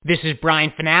This is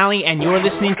Brian Finale, and you're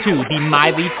listening to the My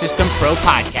Lead System Pro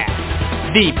podcast,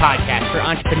 the podcast for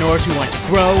entrepreneurs who want to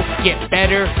grow, get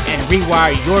better, and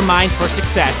rewire your mind for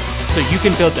success so you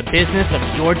can build the business of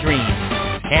your dreams.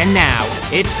 And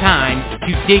now, it's time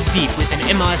to dig deep with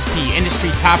an MLSP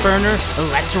industry top earner.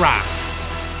 Let's rock.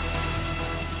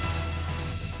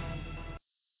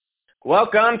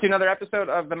 Welcome to another episode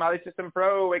of the My Lead System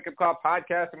Pro Wake Up Call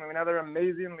podcast. And we have another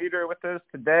amazing leader with us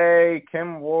today,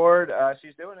 Kim Ward.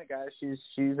 She's doing it, guys.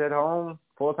 She's at home,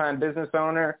 full-time business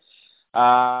owner,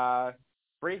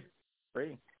 free.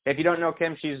 If you don't know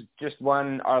Kim, she's just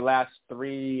won our last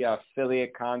 3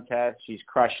 affiliate contests. She's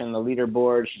crushing the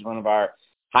leaderboard. She's one of our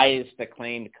highest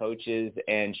acclaimed coaches,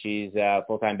 and she's a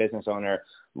full-time business owner,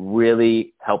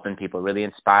 really helping people, really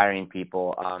inspiring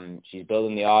people. She's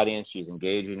building the audience, she's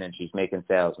engaging, and she's making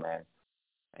sales, man.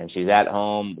 And she's at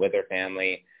home with her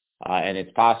family, and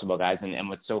it's possible, guys. And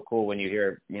what's so cool when you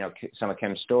hear, some of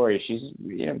Kim's stories, she's,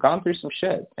 gone through some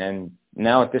shit. And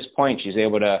now at this point, she's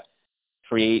able to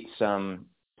create some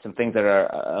things that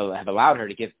have allowed her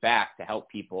to give back to help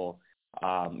people,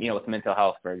 with mental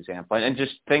health, for example, and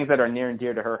just things that are near and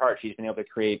dear to her heart. She's been able to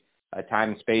create a time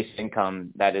and space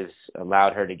income that has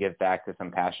allowed her to give back to some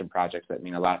passion projects that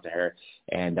mean a lot to her.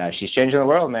 And she's changing the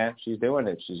world, man. She's doing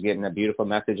it. She's getting a beautiful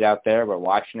message out there. We're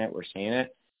watching it. We're seeing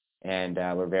it. And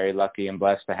we're very lucky and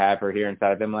blessed to have her here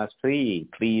inside of MLS.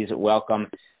 Please welcome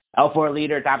L4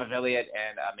 leader, top affiliate,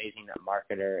 and amazing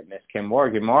marketer, Miss Kim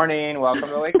Ward. Good morning. Welcome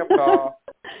to the Wake Up Call.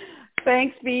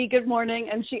 Thanks, V. Good morning.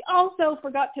 And she also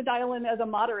forgot to dial in as a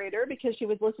moderator because she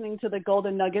was listening to the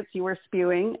golden nuggets you were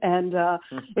spewing. And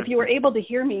if you were able to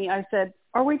hear me, I said,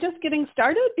 are we just getting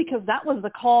started? Because that was the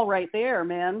call right there,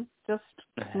 man. Just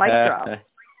mic drop.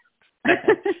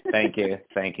 Thank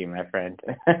you, my friend.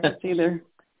 It's either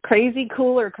crazy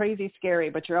cool or crazy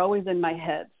scary, but you're always in my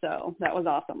head. So that was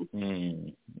awesome.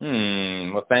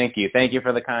 Well, thank you. Thank you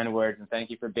for the kind words, and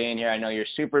thank you for being here. I know you're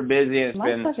super busy. It's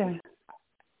pleasure.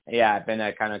 Yeah, it's been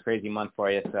a kind of crazy month for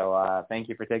you, so thank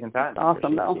you for taking time.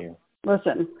 Awesome, though.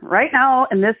 Listen, right now,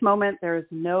 in this moment, there's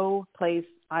no place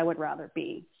I would rather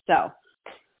be. So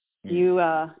you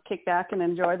kick back and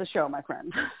enjoy the show, my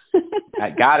friend. I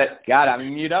got it.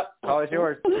 I'm mute up. Call is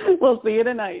yours. We'll see you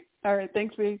tonight. All right,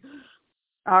 thanks, V.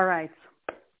 All right.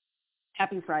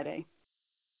 Happy Friday.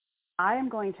 I am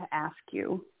going to ask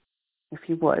you, if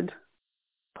you would,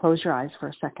 close your eyes for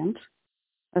a second,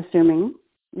 assuming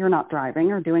you're not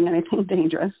driving or doing anything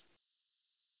dangerous.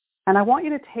 And I want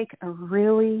you to take a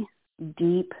really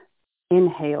deep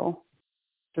inhale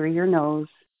through your nose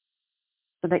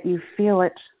so that you feel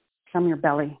it from your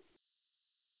belly.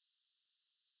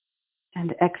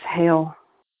 And exhale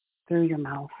through your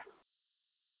mouth.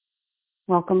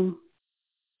 Welcome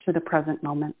to the present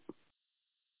moment.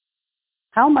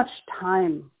 How much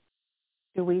time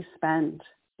do we spend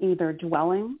either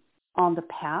dwelling on the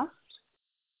past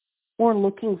or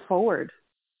looking forward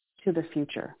to the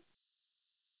future?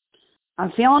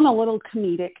 I'm feeling a little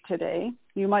comedic today.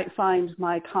 You might find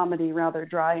my comedy rather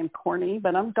dry and corny,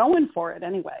 but I'm going for it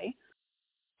anyway.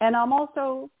 And I'm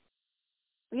also,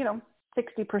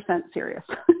 60% serious.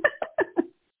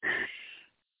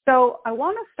 So I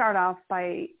want to start off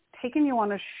by taking you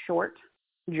on a short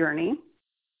journey.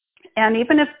 And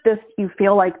even if you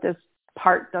feel like this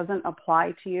part doesn't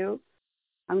apply to you,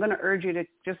 I'm going to urge you to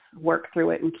just work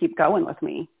through it and keep going with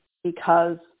me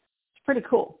because it's pretty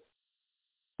cool.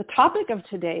 The topic of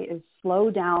today is slow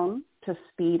down to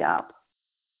speed up.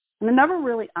 And I never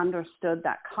really understood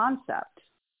that concept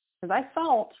because I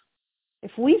felt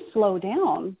if we slow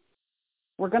down,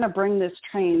 we're going to bring this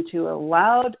train to a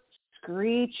loud,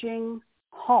 screeching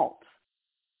halt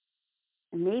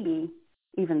and maybe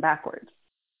even backwards.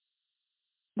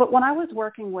 But when I was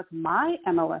working with my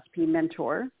MLSP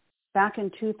mentor, back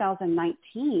in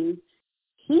 2019,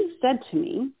 he said to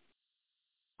me,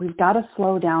 we've got to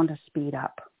slow down to speed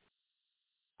up.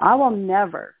 I will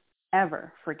never,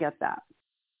 ever forget that.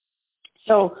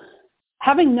 So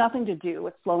having nothing to do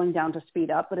with slowing down to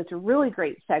speed up, but it's a really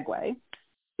great segue,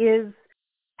 is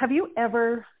have you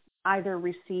ever either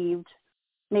received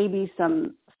maybe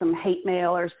some hate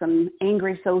mail or some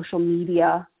angry social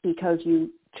media because you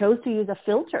chose to use a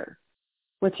filter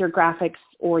with your graphics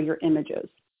or your images?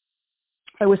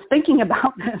 I was thinking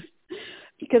about this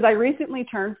because I recently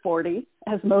turned 40,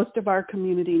 as most of our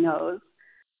community knows.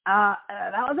 That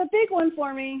was a big one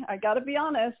for me. I got to be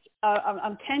honest.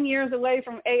 I'm 10 years away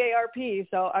from AARP,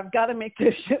 so I've got to make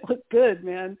this shit look good,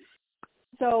 man.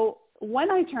 So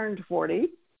when I turned 40,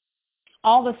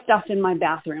 all the stuff in my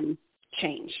bathroom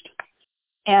changed.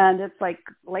 And it's like,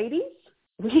 ladies,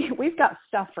 we've got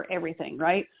stuff for everything,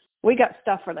 right? We got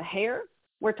stuff for the hair.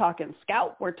 We're talking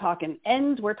scalp. We're talking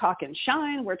ends. We're talking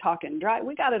shine. We're talking dry.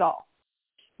 We got it all.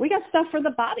 We got stuff for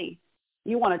the body.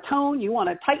 You want to tone. You want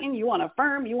to tighten. You want to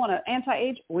firm. You want to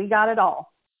anti-age. We got it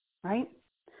all, right?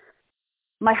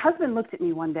 My husband looked at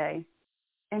me one day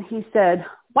and he said,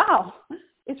 wow,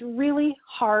 it's really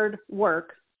hard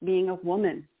work being a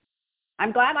woman.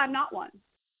 I'm glad I'm not one.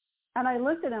 And I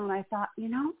looked at him and I thought,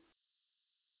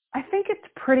 I think it's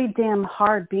pretty damn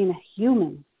hard being a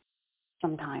human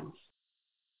sometimes.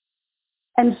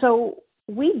 And so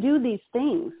we do these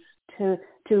things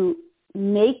to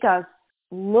make us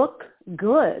look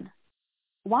good.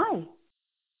 Why?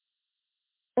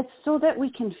 It's so that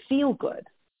we can feel good.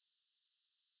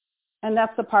 And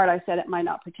that's the part I said it might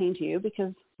not pertain to you,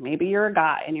 because maybe you're a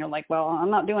guy and you're like, well,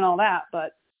 I'm not doing all that,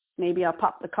 but maybe I'll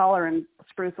pop the collar and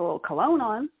spruce a little cologne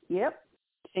on. Yep,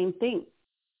 same thing.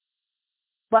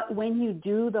 But when you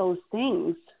do those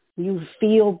things, you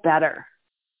feel better.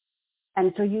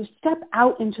 And so you step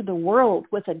out into the world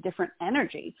with a different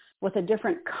energy, with a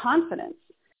different confidence.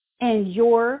 And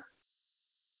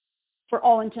for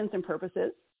all intents and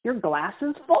purposes, your glass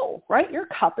is full, right? Your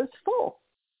cup is full.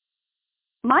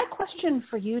 My question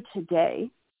for you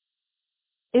today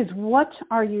is, what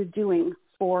are you doing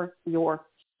for your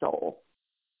soul?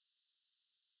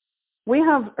 We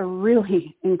have a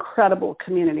really incredible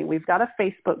community. We've got a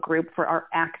Facebook group for our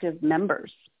active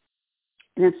members.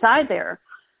 And inside there,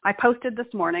 I posted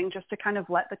this morning just to kind of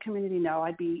let the community know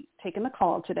I'd be taking the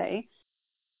call today.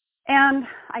 And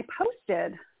I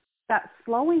posted that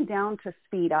slowing down to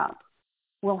speed up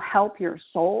will help your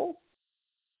soul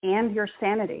and your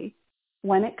sanity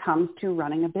when it comes to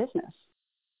running a business.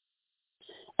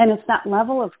 And it's that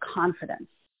level of confidence.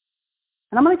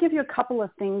 And I'm going to give you a couple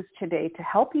of things today to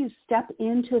help you step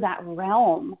into that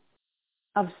realm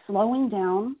of slowing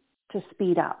down to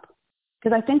speed up.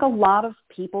 Because I think a lot of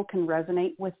people can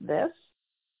resonate with this.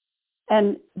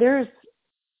 And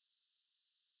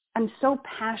I'm so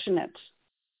passionate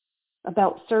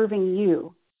about serving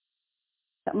you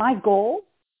that my goal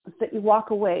is that you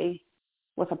walk away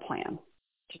with a plan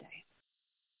today.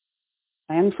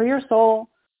 Plan for your soul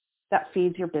that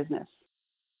feeds your business.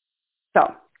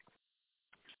 So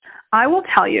I will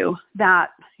tell you that,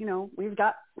 we've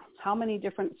got how many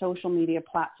different social media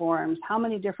platforms, how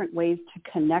many different ways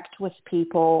to connect with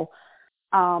people.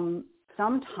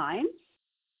 Sometimes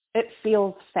it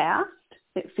feels fast,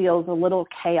 it feels a little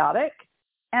chaotic,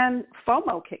 and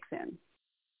FOMO kicks in.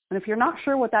 And if you're not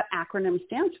sure what that acronym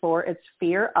stands for, it's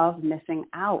fear of missing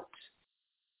out.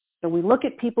 So we look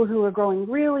at people who are growing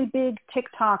really big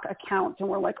TikTok accounts and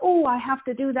we're like, oh, I have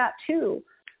to do that too.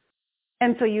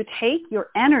 And so you take your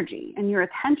energy and your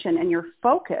attention and your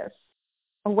focus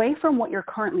away from what you're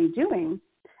currently doing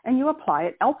and you apply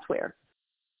it elsewhere.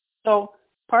 So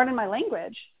pardon my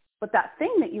language, but that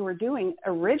thing that you were doing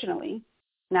originally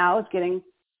now is getting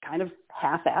kind of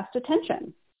half-assed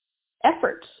attention,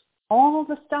 effort, all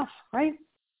the stuff, right?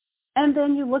 And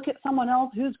then you look at someone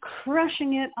else who's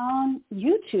crushing it on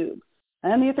YouTube.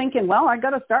 And you're thinking, well, I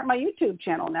got to start my YouTube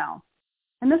channel now.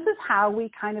 And this is how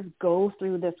we kind of go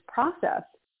through this process.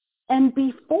 And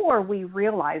before we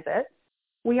realize it,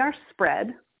 we are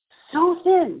spread so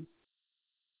thin.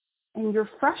 And you're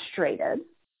frustrated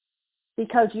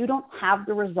because you don't have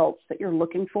the results that you're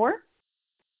looking for.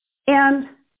 And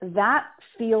that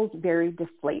feels very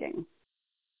deflating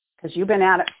because you've been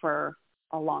at it for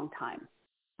a long time,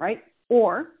 right?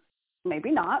 Or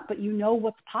maybe not, but you know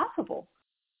what's possible.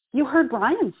 You heard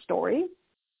Brian's story,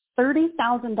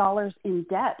 $30,000 in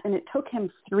debt, and it took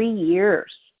him 3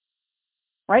 years,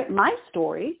 right? My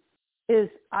story is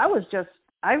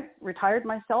I retired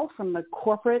myself from the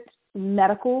corporate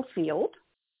medical field,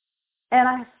 and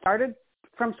I started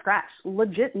from scratch,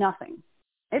 legit nothing.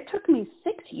 It took me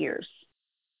 6 years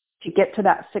to get to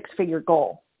that six-figure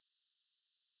goal.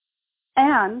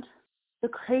 And the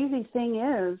crazy thing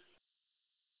is,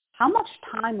 how much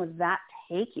time would that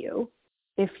take you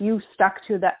if you stuck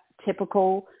to that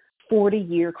typical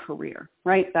 40-year career,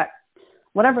 right? That,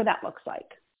 whatever that looks like.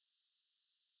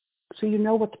 So you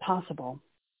know what's possible.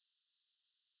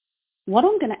 What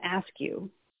I'm going to ask you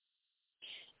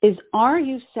is, are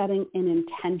you setting an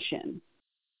intention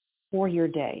for your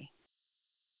day?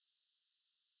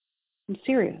 I'm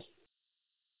serious.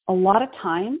 A lot of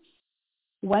times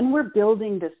when we're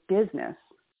building this business,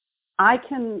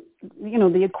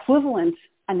 the equivalent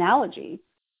analogy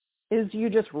is you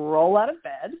just roll out of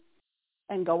bed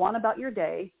and go on about your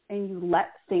day and you let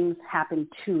things happen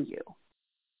to you.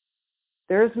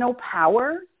 There is no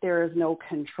power. There is no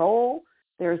control.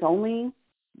 There's only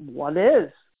what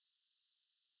is.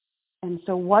 And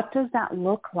so what does that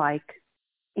look like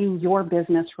in your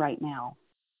business right now?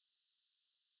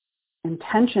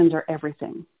 Intentions are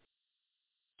everything.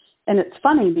 And it's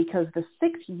funny because the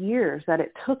 6 years that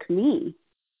it took me,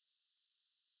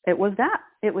 it was that.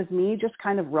 It was me just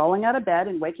kind of rolling out of bed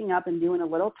and waking up and doing a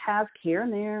little task here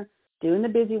and there, doing the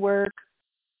busy work,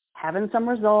 having some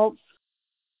results,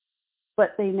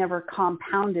 but they never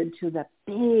compounded to the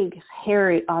big,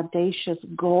 hairy, audacious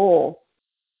goal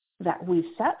that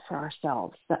we set for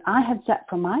ourselves, that I had set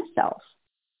for myself.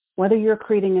 Whether you're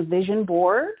creating a vision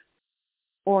board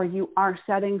or you are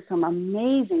setting some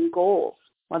amazing goals,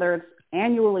 whether it's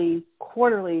annually,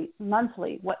 quarterly,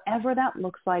 monthly, whatever that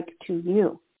looks like to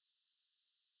you.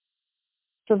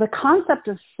 So the concept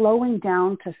of slowing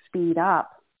down to speed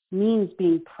up means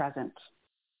being present.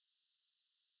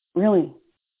 Really.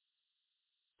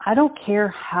 I don't care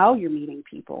how you're meeting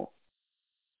people.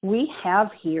 We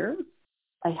have here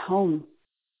a home,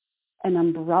 an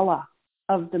umbrella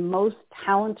of the most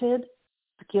talented,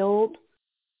 skilled,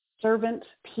 servant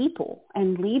people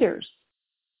and leaders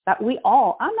that we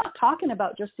all, I'm not talking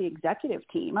about just the executive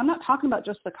team. I'm not talking about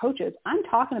just the coaches. I'm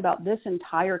talking about this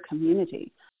entire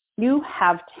community. You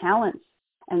have talents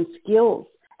and skills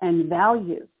and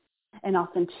value and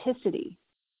authenticity.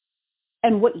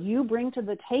 And what you bring to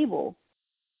the table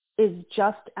is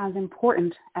just as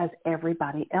important as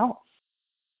everybody else,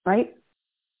 right?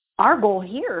 Our goal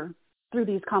here through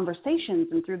these conversations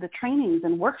and through the trainings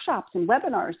and workshops and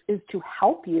webinars is to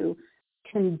help you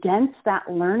condense that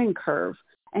learning curve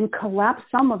and collapse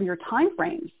some of your time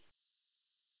frames.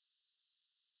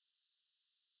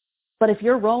 But if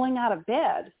you're rolling out of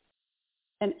bed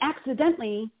and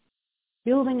accidentally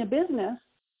building a business,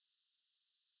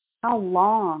 how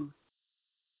long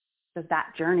does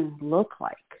that journey look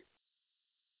like?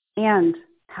 And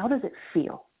how does it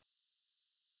feel?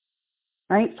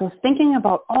 Right? So thinking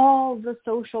about all the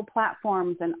social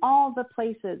platforms and all the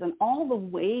places and all the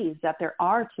ways that there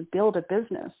are to build a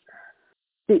business,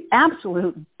 the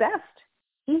absolute best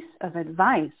piece of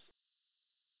advice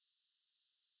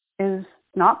is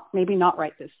maybe not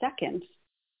right this second,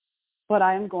 but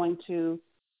I am going to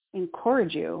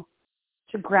encourage you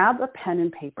to grab a pen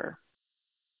and paper.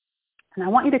 And I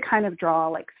want you to kind of draw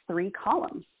like 3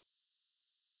 columns.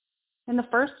 In the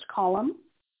first column,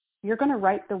 you're going to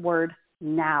write the word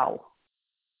now,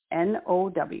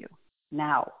 N-O-W,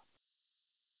 now.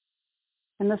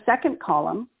 In the second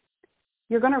column,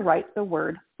 you're going to write the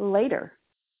word later,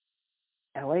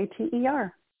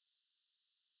 L-A-T-E-R.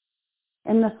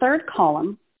 In the third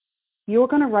column, you're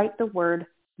going to write the word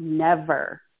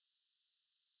never,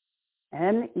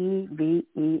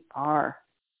 N-E-V-E-R,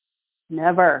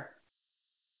 never.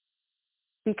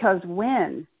 Because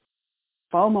when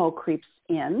FOMO creeps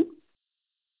in,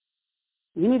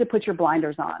 you need to put your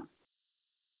blinders on.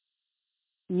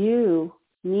 You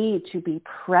need to be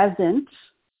present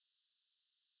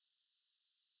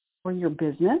for your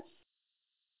business,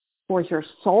 for your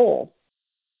soul,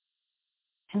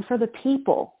 and for the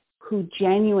people who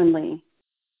genuinely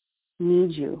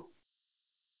need you.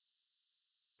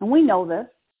 And we know this.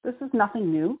 This is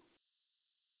nothing new,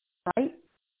 right?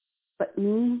 But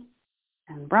me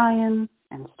and Brian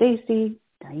and Stacy,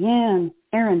 Diane,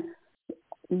 Aaron,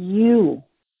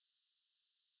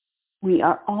 we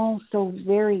are all so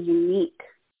very unique.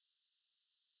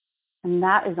 And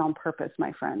that is on purpose,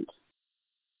 my friend.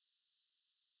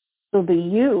 So the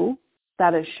you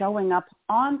that is showing up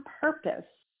on purpose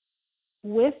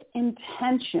with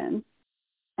intention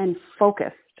and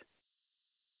focused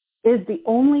is the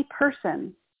only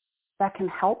person that can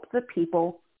help the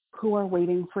people who are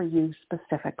waiting for you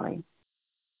specifically.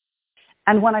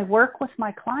 And when I work with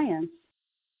my clients,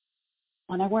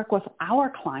 when I work with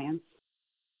our clients,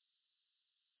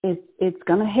 it's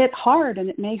going to hit hard and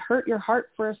it may hurt your heart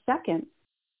for a second.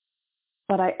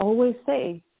 But I always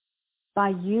say, by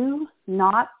you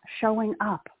not showing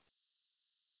up,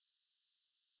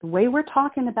 the way we're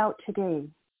talking about today,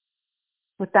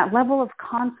 with that level of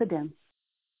confidence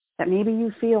that maybe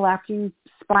you feel after you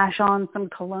splash on some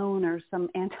cologne or some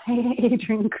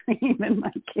anti-aging cream in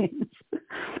my case.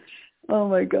 Oh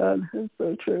my God, it's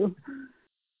so true.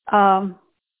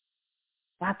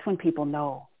 That's when people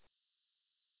know.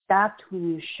 That's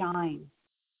when you shine.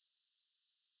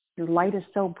 Your light is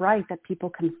so bright that people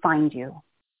can find you.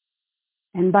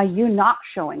 And by you not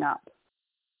showing up,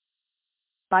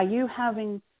 by you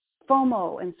having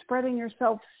FOMO and spreading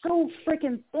yourself so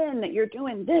freaking thin that you're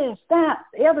doing this, that,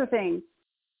 the other thing,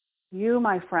 you,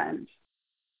 my friend,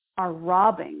 are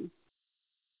robbing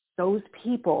those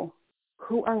people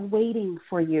who are waiting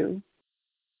for you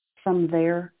from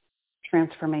their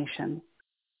transformation.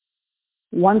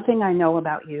 One thing I know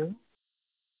about you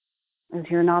is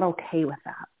you're not okay with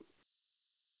that.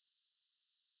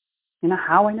 You know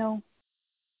how I know?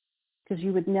 because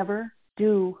you would never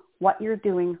do what you're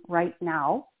doing right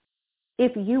now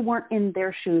if you weren't in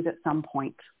their shoes at some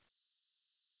point.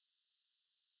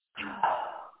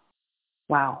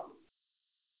 Wow.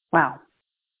 Wow.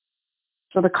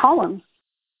 So the columns,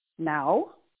 now,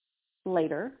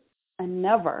 later, and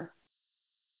never,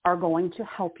 are going to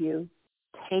help you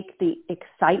take the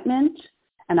excitement,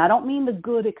 and I don't mean the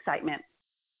good excitement.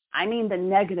 I mean the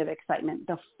negative excitement,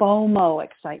 the FOMO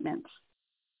excitement,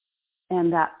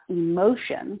 and that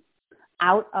emotion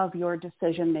out of your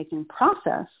decision-making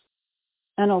process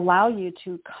and allow you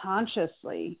to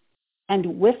consciously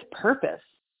and with purpose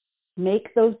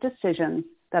make those decisions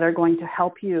that are going to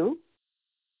help you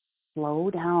slow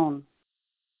down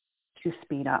to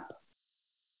speed up.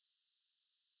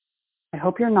 I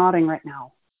hope you're nodding right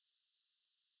now.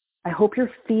 I hope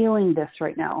you're feeling this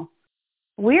right now.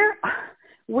 We're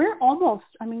almost,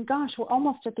 we're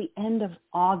almost at the end of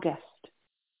August.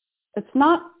 It's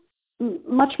not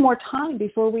much more time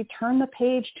before we turn the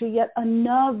page to yet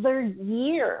another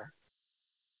year.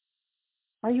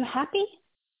 Are you happy?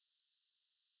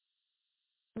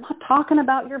 I'm not talking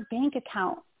about your bank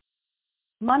account.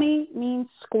 Money means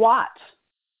squat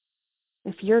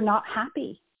if you're not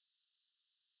happy.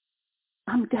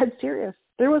 I'm dead serious.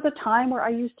 There was a time where I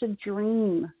used to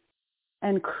dream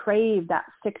and crave that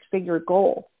six-figure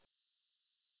goal.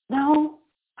 Now,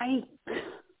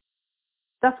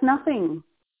 that's nothing,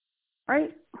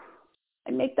 right?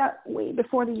 I make that way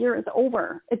before the year is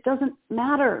over. It doesn't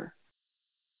matter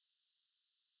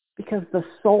because the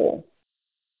soul,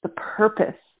 the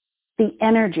purpose, the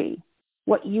energy,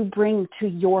 what you bring to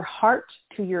your heart,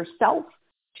 to yourself,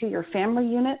 to your family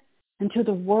unit, and to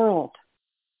the world,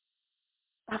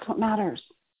 that's what matters.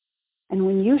 And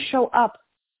when you show up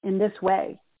in this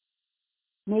way,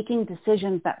 making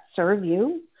decisions that serve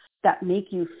you, that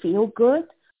make you feel good,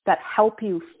 that help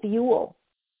you fuel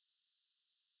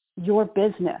your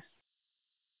business,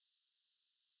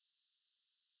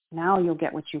 now you'll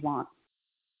get what you want.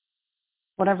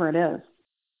 Whatever it is.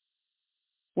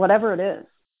 Whatever it is.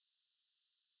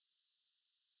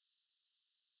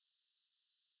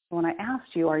 When I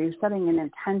asked you, are you setting an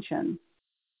intention?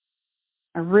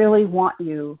 I really want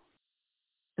you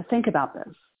to think about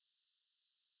this.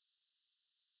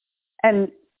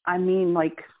 And I mean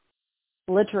like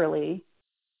literally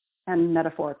and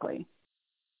metaphorically.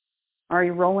 Are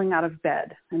you rolling out of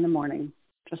bed in the morning,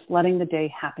 just letting the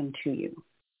day happen to you?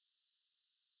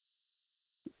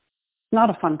 Not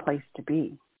a fun place to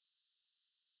be.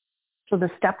 So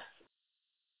the steps,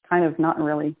 kind of not in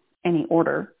really any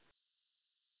order,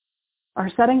 are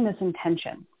setting this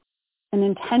intention. An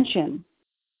intention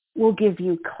will give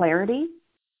you clarity,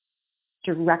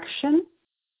 direction,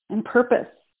 and purpose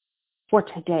for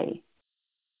today.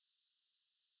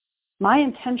 My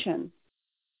intention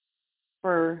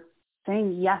for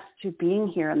saying yes to being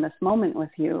here in this moment with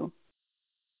you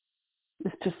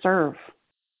is to serve,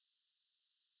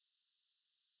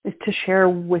 is to share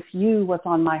with you what's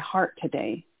on my heart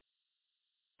today,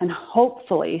 and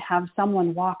hopefully have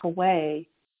someone walk away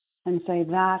and say,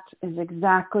 that is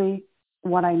exactly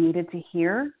what I needed to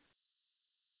hear,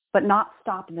 but not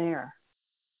stop there.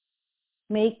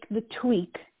 Make the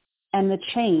tweak and the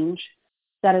change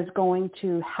that is going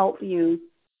to help you.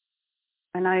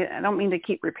 And I don't mean to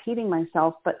keep repeating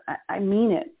myself, but I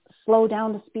mean it. Slow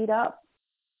down to speed up.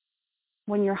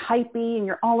 When you're hypey and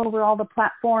you're all over all the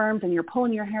platforms and you're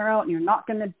pulling your hair out and you're not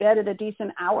going to bed at a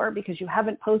decent hour because you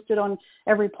haven't posted on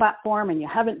every platform and you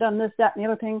haven't done this, that, and the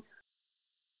other thing,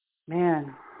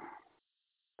 man,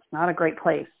 it's not a great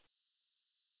place.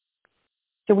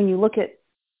 So when you look at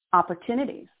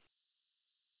opportunities,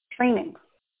 trainings,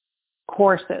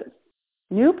 courses,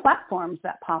 new platforms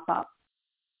that pop up,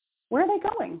 where are they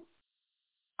going?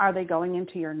 Are they going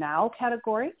into your now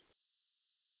category?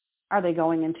 Are they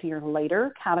going into your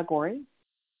later category?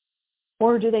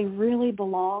 Or do they really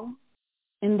belong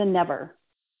in the never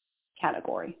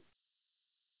category?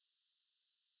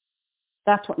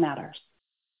 That's what matters.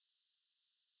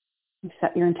 You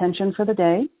set your intention for the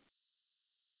day.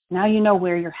 Now you know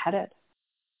where you're headed.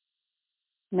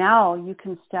 Now you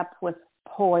can step with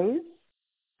poise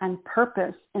and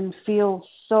purpose and feel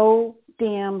so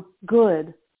damn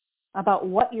good about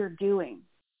what you're doing,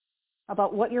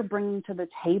 about what you're bringing to the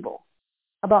table,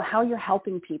 about how you're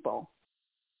helping people.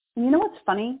 And you know what's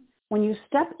funny? When you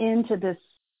step into this,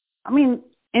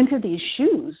 into these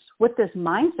shoes with this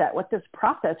mindset, with this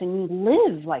process, and you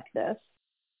live like this,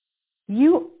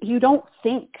 you don't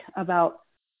think about,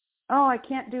 oh, I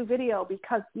can't do video,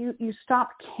 because you stop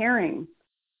caring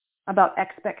about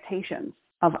expectations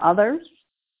of others.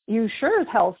 You sure as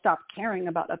hell stop caring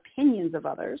about opinions of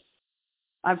others.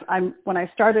 When I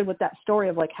started with that story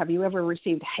of like, have you ever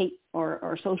received hate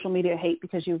or social media hate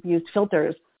because you've used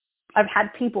filters? I've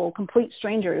had people, complete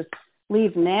strangers,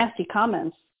 leave nasty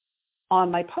comments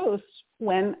on my posts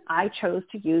when I chose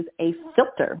to use a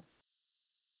filter.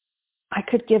 I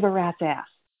could give a rat's ass,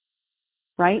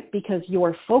 right? Because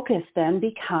your focus then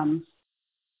becomes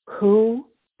who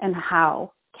and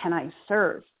how can I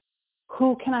serve?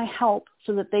 Who can I help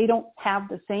so that they don't have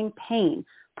the same pain,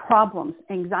 problems,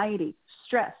 anxiety,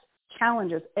 stress,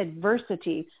 challenges,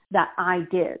 adversity that I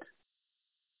did?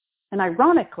 And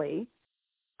ironically,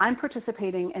 I'm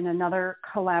participating in another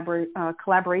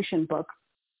collaboration book.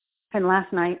 And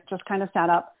last night, just kind of sat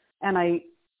up and I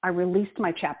released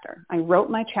my chapter. I wrote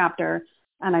my chapter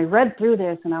and I read through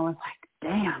this and I was like,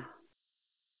 damn,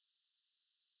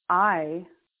 I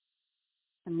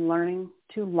am learning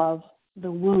to love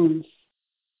the wounds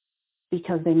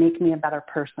because they make me a better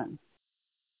person.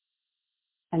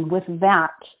 And with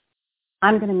that,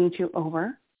 I'm going to meet you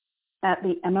over at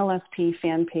the MLSP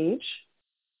fan page,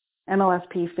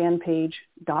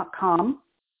 mlspfanpage.com.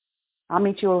 I'll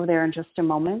meet you over there in just a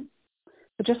moment.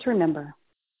 But just remember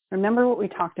what we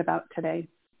talked about today.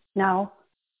 Now,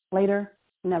 later,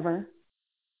 never.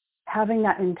 Having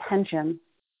that intention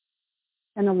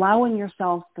and allowing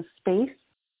yourself the space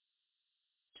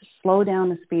to slow down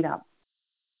and speed up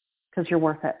because you're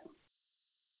worth it.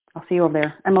 I'll see you over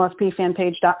there.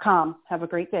 mlspfanpage.com. Have a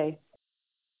great day.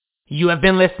 You have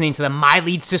been listening to the My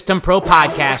Lead System Pro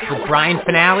podcast with Brian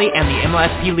Finale and the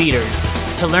MLSP leaders.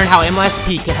 To learn how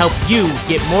MLSP can help you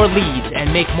get more leads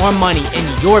and make more money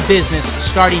in your business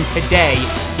starting today,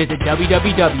 visit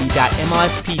www.mlsp.com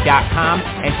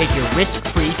and take your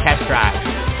risk-free test drive.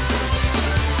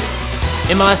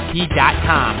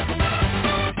 MLSP.com.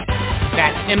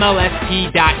 That's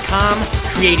MLSP.com,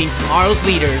 creating tomorrow's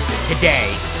leaders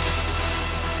today.